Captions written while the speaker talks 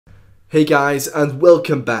Hey guys, and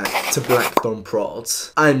welcome back to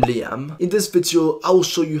Blackthornprod. I'm Liam. In this video, I'll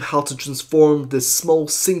show you how to transform this small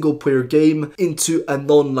single player game into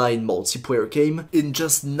an online multiplayer game in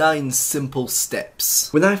just 9 simple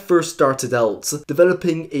steps. When I first started out,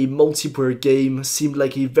 developing a multiplayer game seemed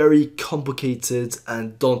like a very complicated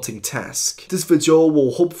and daunting task. This video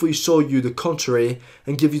will hopefully show you the contrary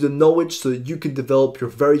and give you the knowledge so that you can develop your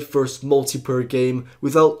very first multiplayer game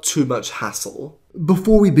without too much hassle.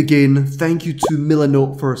 Before we begin, thank you to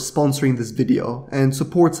Milanote for sponsoring this video and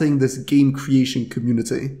supporting this game creation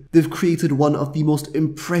community. They've created one of the most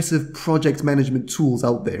impressive project management tools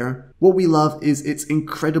out there. What we love is its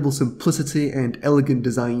incredible simplicity and elegant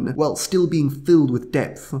design, while still being filled with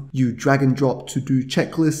depth. You drag and drop to do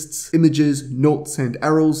checklists, images, notes, and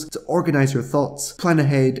arrows to organize your thoughts, plan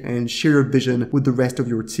ahead, and share your vision with the rest of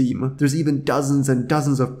your team. There's even dozens and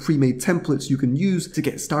dozens of pre-made templates you can use to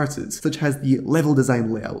get started, such as the level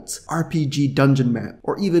design layout, RPG dungeon map,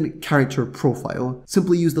 or even character profile.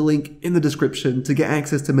 Simply use the link in the description to get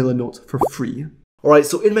access to Milanote for free. Alright,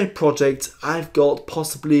 so in my project, I've got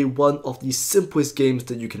possibly one of the simplest games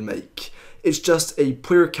that you can make. It's just a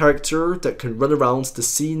player character that can run around the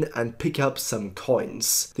scene and pick up some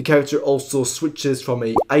coins. The character also switches from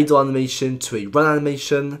a idle animation to a run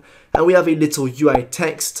animation, and we have a little UI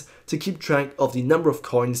text to keep track of the number of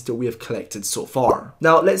coins that we have collected so far.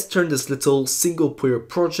 Now let's turn this little single player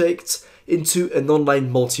project into an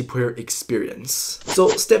online multiplayer experience. So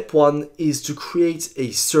step 1 is to create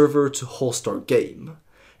a server to host our game.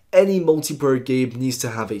 Any multiplayer game needs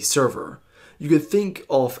to have a server. You can think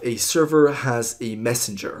of a server as a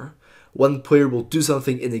messenger. One player will do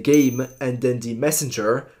something in the game, and then the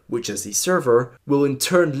messenger, which is the server, will in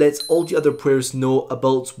turn let all the other players know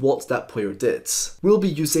about what that player did. We'll be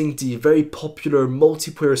using the very popular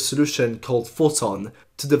multiplayer solution called Photon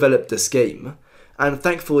to develop this game. And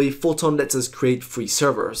thankfully, Photon lets us create free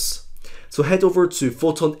servers. So head over to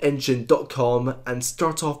photonengine.com and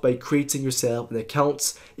start off by creating yourself an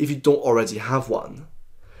account if you don't already have one.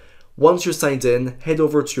 Once you're signed in, head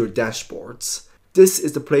over to your dashboards. This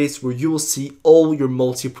is the place where you will see all your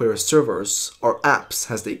multiplayer servers, or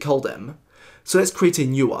apps as they call them. So let's create a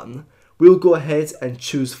new one. We'll go ahead and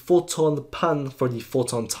choose Photon Pan for the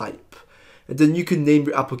Photon type. And then you can name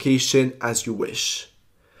your application as you wish.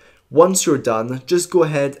 Once you're done, just go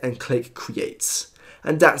ahead and click Create.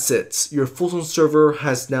 And that's it, your Photon server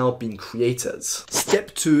has now been created.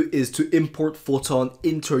 Step 2 is to import Photon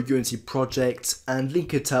into our Unity project and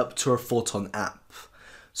link it up to our Photon app.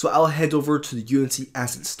 So I'll head over to the Unity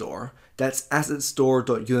Asset Store, that's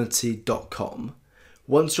assetstore.unity.com.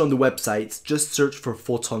 Once you're on the website, just search for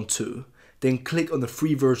Photon 2, then click on the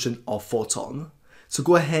free version of Photon. So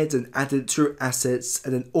go ahead and add it to your assets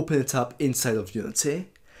and then open it up inside of Unity.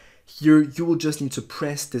 Here, you will just need to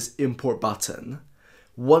press this import button.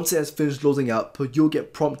 Once it has finished loading up, you'll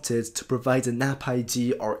get prompted to provide an app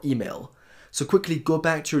ID or email. So quickly go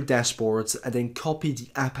back to your dashboard and then copy the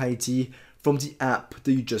app ID from the app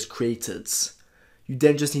that you just created. You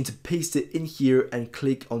then just need to paste it in here and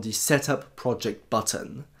click on the Setup Project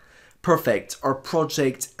button. Perfect, our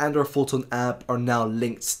project and our Photon app are now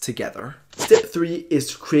linked together. Step 3 is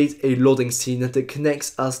to create a loading scene that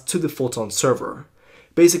connects us to the Photon server.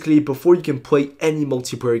 Basically, before you can play any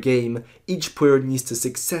multiplayer game, each player needs to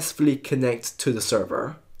successfully connect to the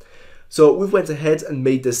server. So we went ahead and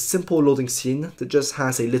made this simple loading scene that just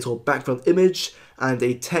has a little background image and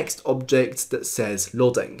a text object that says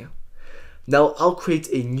loading. Now I'll create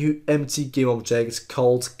a new empty game object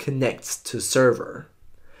called connect to server.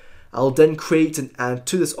 I'll then create and add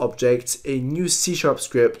to this object a new C#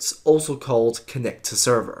 script also called connect to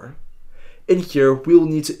server. In here, we will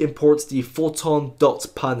need to import the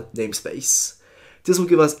photon.pan namespace. This will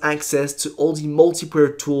give us access to all the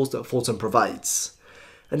multiplayer tools that Photon provides.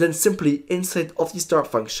 And then simply inside of the start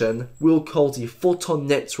function, we'll call the Photon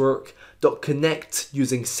network.connect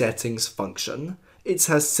using settings function. It's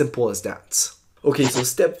as simple as that. Okay, so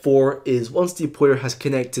step 4 is once the player has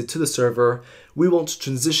connected to the server, we want to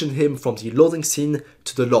transition him from the loading scene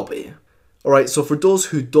to the lobby. Alright, so for those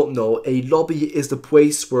who don't know, a lobby is the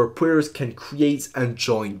place where players can create and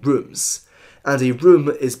join rooms. And a room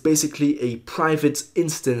is basically a private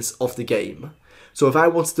instance of the game. So if I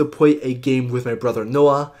wanted to play a game with my brother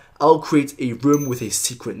Noah, I'll create a room with a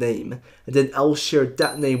secret name, and then I'll share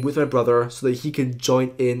that name with my brother so that he can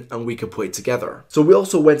join in and we can play together. So we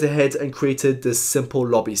also went ahead and created this simple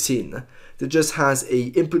lobby scene that just has a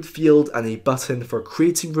input field and a button for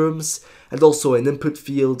creating rooms, and also an input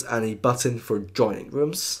field and a button for joining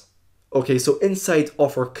rooms. Okay, so inside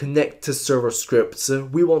of our connect to server script,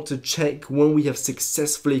 we want to check when we have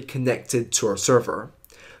successfully connected to our server.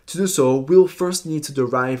 To do so, we'll first need to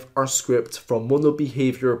derive our script from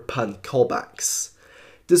monobehavior pun callbacks.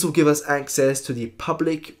 This will give us access to the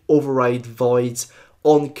public override void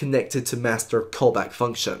on connected to master callback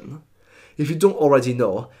function. If you don't already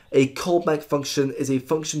know, a callback function is a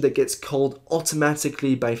function that gets called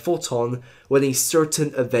automatically by Photon when a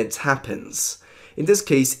certain event happens. In this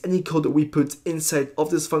case, any code that we put inside of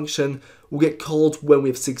this function will get called when we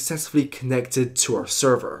have successfully connected to our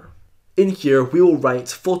server. In here, we will write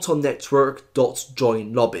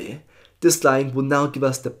photonnetwork.joinLobby. This line will now give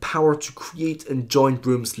us the power to create and join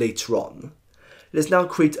rooms later on. Let's now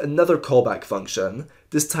create another callback function.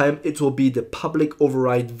 This time it will be the public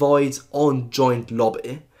override void on joined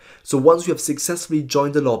lobby. So once we have successfully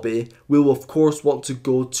joined the lobby, we will of course want to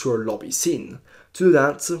go to our lobby scene. To do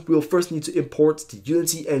that, we will first need to import the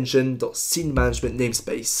Unity engine.sceneManagement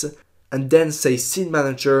namespace, and then say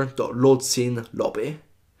scenemanager.loadSceneLobby.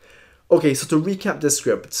 Okay, so to recap this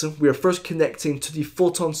script, we are first connecting to the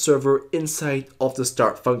Photon server inside of the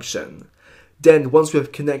start function. Then once we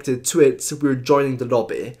have connected to it, we're joining the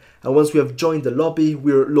lobby. And once we have joined the lobby,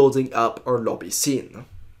 we're loading up our lobby scene.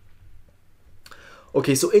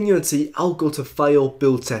 Okay, so in Unity, I'll go to File,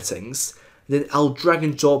 Build Settings. Then I'll drag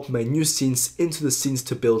and drop my new scenes into the Scenes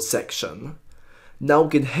to Build section. Now we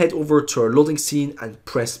can head over to our loading scene and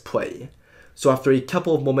press play. So after a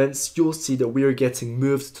couple of moments, you'll see that we are getting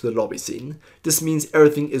moved to the lobby scene. This means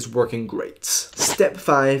everything is working great. Step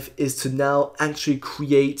 5 is to now actually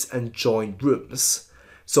create and join rooms.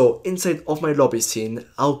 So inside of my lobby scene,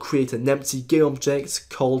 I'll create an empty game object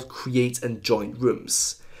called create and join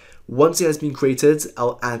rooms. Once it has been created,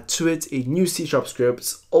 I'll add to it a new C#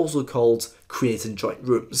 script also called create and join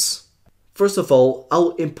rooms. First of all,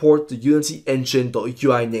 I'll import the Unity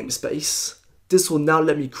engine.ui namespace. This will now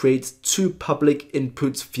let me create two public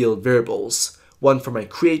input field variables, one for my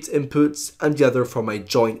create inputs and the other for my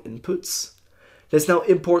join inputs. Let's now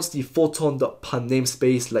import the photon.pun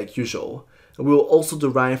namespace like usual, and we will also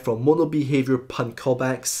derive from monobehavior pun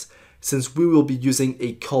callbacks since we will be using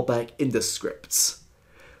a callback in the script.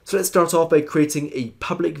 So let's start off by creating a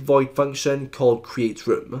public void function called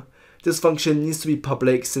createRoom. This function needs to be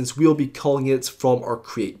public since we will be calling it from our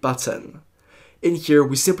create button. In here,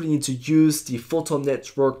 we simply need to use the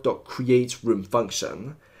photonnetwork.createRoom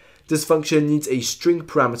function. This function needs a string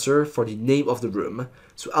parameter for the name of the room,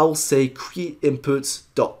 so I'll say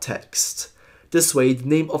createInput.text. This way, the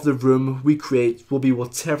name of the room we create will be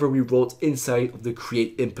whatever we wrote inside of the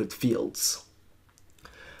create input fields.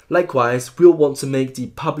 Likewise, we'll want to make the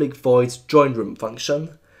public void joinRoom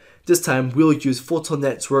function. This time, we'll use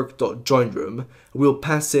photonnetwork.joinRoom, and we'll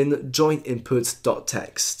pass in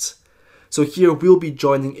joinInput.text. So here we'll be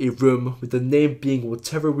joining a room with the name being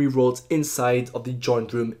whatever we wrote inside of the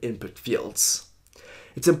joined room input fields.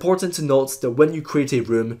 It's important to note that when you create a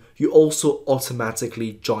room, you also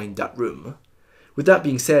automatically join that room. With that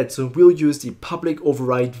being said, we'll use the public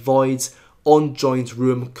override void on joined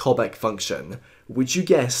room callback function, which you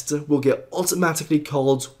guessed will get automatically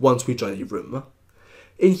called once we join a room.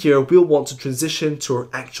 In here, we'll want to transition to our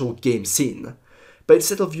actual game scene. But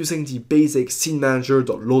instead of using the basic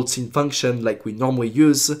scenemanager.loadScene function like we normally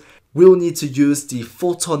use, we'll need to use the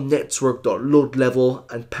photonnetwork.loadLevel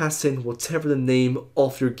and pass in whatever the name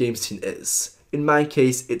of your game scene is. In my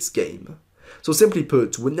case, it's game. So simply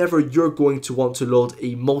put, whenever you're going to want to load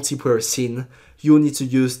a multiplayer scene, you'll need to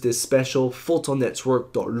use this special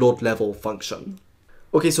photonnetwork.loadLevel function.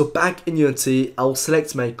 Okay, so back in Unity, I'll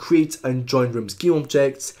select my create and join rooms game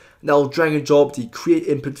objects. Now I'll drag and drop the create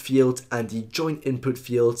input field and the join input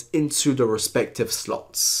field into the respective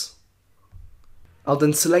slots. I'll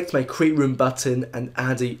then select my create room button and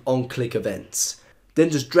add a onClick event.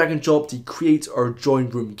 Then just drag and drop the create or join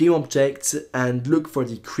room game object and look for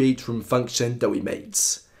the create room function that we made.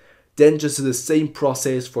 Then just do the same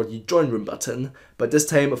process for the join room button, but this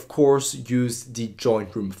time of course use the join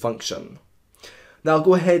room function. Now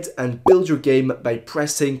go ahead and build your game by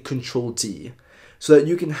pressing Ctrl D, so that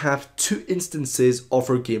you can have two instances of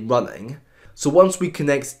our game running. So once we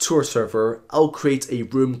connect to our server, I'll create a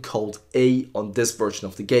room called A on this version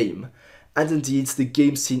of the game. And indeed, the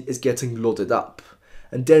game scene is getting loaded up.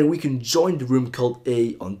 And then we can join the room called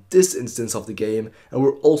A on this instance of the game, and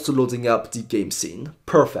we're also loading up the game scene.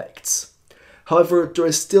 Perfect. However, there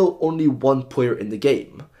is still only one player in the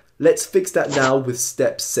game. Let's fix that now with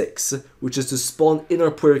step 6, which is to spawn in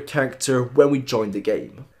our player character when we join the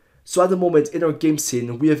game. So at the moment in our game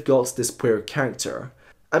scene, we have got this player character.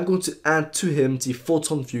 I'm going to add to him the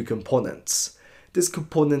Photon View component. This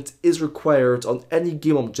component is required on any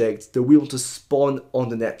game object that we want to spawn on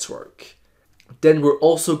the network. Then we're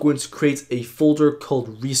also going to create a folder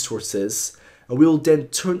called Resources, and we will then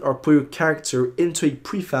turn our player character into a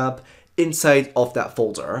prefab inside of that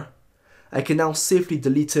folder. I can now safely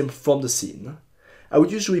delete him from the scene. I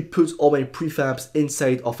would usually put all my prefabs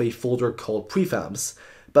inside of a folder called prefabs,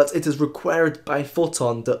 but it is required by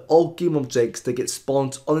Photon that all game objects that get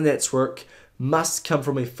spawned on a network must come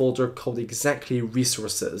from a folder called exactly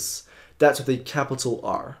resources. That's with a capital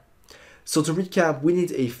R. So to recap, we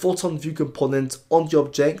need a Photon view component on the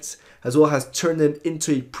object, as well as turn them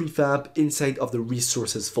into a prefab inside of the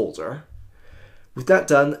resources folder. With that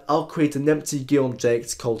done, I'll create an empty game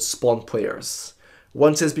object called spawn players.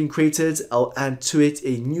 Once it's been created, I'll add to it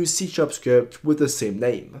a new C# script with the same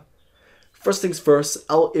name. First things first,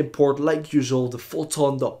 I'll import like usual the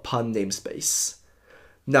photon.pun namespace.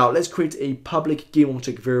 Now let's create a public game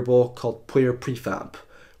object variable called player prefab,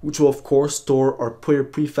 which will of course store our player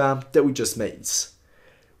prefab that we just made.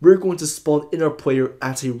 We're going to spawn in our player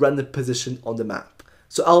at a random position on the map.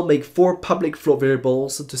 So I'll make 4 public float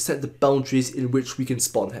variables to set the boundaries in which we can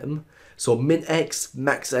spawn him. So min x,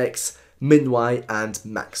 max x, min y, and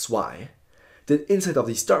max y. Then inside of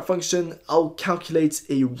the start function, I'll calculate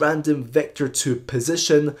a random vector to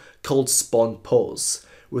position called spawn pose,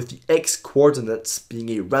 with the x coordinates being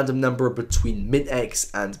a random number between min x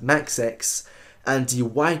and max x, and the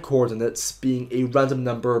y coordinates being a random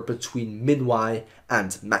number between min y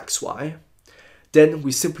and max y. Then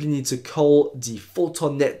we simply need to call the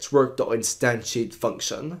photon network.instantiate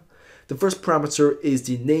function. The first parameter is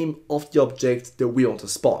the name of the object that we want to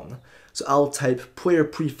spawn. So I'll type player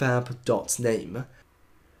prefab.name.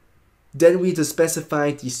 Then we need to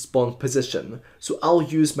specify the spawn position. So I'll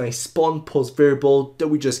use my spawn pose variable that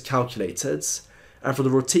we just calculated. And for the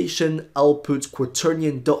rotation, I'll put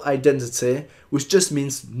quaternion.identity, which just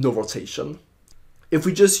means no rotation. If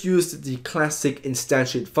we just used the classic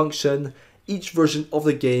instantiate function, each version of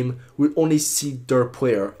the game will only see their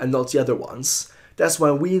player and not the other ones. That's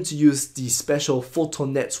why we need to use the special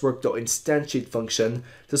photon network.instantiate function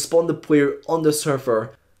to spawn the player on the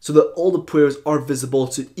server so that all the players are visible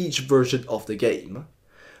to each version of the game.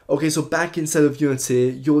 Okay, so back inside of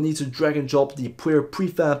Unity, you'll need to drag and drop the player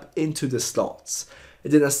prefab into the slots,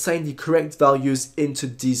 and then assign the correct values into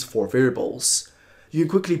these 4 variables. You can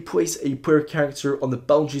quickly place a player character on the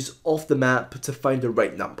boundaries of the map to find the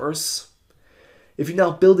right numbers. If you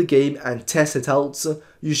now build a game and test it out,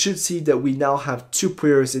 you should see that we now have 2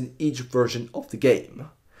 players in each version of the game.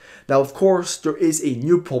 Now of course, there is a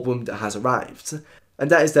new problem that has arrived,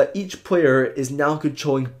 and that is that each player is now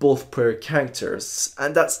controlling both player characters,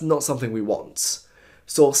 and that's not something we want.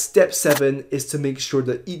 So step 7 is to make sure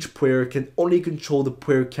that each player can only control the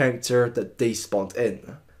player character that they spawned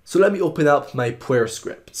in. So let me open up my player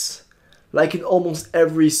script. Like in almost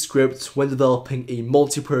every script when developing a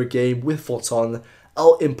multiplayer game with Photon,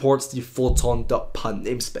 I'll import the photon.pun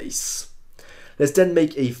namespace. Let's then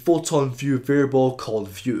make a photon view variable called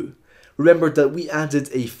view. Remember that we added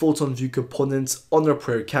a photon view component on our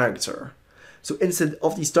player character. So instead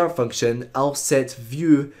of the start function, I'll set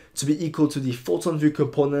view to be equal to the photon view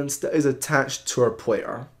component that is attached to our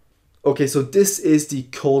player. Okay, so this is the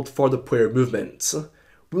code for the player movement.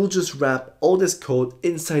 We'll just wrap all this code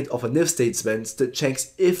inside of an if statement that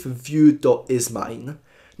checks if view.isMine.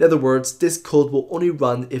 In other words, this code will only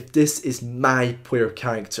run if this is my player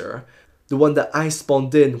character, the one that I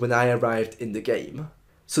spawned in when I arrived in the game.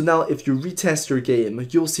 So now if you retest your game,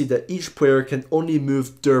 you'll see that each player can only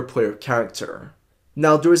move their player character.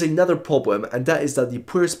 Now there is another problem, and that is that the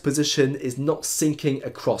player's position is not syncing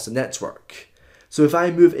across the network. So if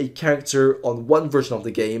I move a character on one version of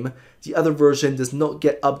the game, the other version does not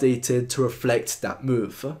get updated to reflect that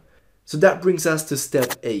move. So that brings us to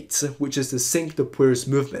step 8, which is to sync the player's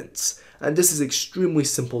movements, and this is extremely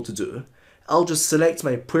simple to do. I'll just select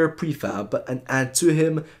my player prefab and add to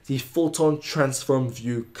him the photon transform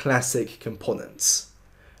view classic components.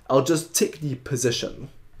 I'll just tick the position.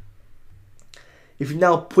 If you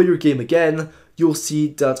now play your game again, you'll see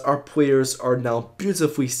that our players are now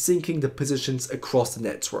beautifully syncing the positions across the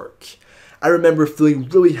network. I remember feeling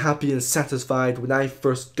really happy and satisfied when I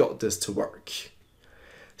first got this to work.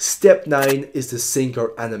 Step 9 is to sync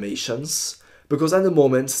our animations, because at the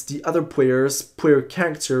moment the other player's player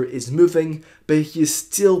character is moving, but he is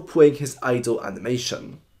still playing his idle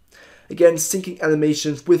animation. Again, syncing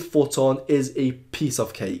animations with Photon is a piece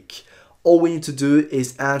of cake. All we need to do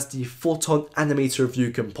is add the Photon animator view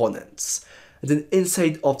components. And then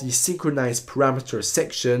inside of the synchronize parameter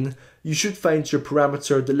section, you should find your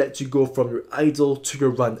parameter that lets you go from your idle to your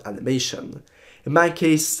run animation. In my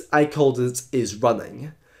case, I called it is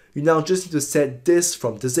running. You now just need to set this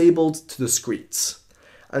from disabled to discrete.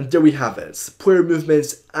 And there we have it. Player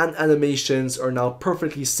movements and animations are now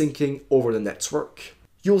perfectly syncing over the network.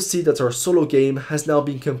 You'll see that our solo game has now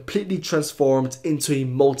been completely transformed into a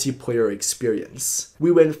multiplayer experience.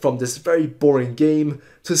 We went from this very boring game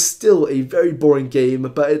to still a very boring game,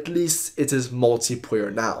 but at least it is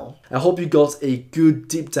multiplayer now. I hope you got a good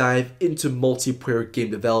deep dive into multiplayer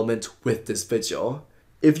game development with this video.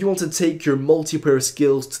 If you want to take your multiplayer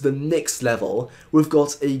skills to the next level, we've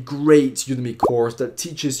got a great Udemy course that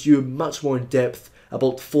teaches you much more in depth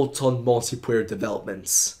about Photon multiplayer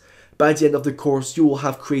developments. By the end of the course, you will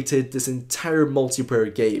have created this entire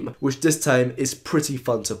multiplayer game, which this time is pretty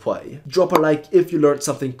fun to play. Drop a like if you learned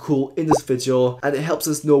something cool in this video, and it helps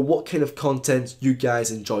us know what kind of content you guys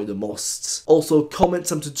enjoy the most. Also, comment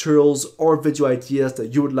some tutorials or video ideas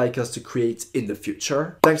that you would like us to create in the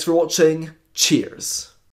future. Thanks for watching, cheers!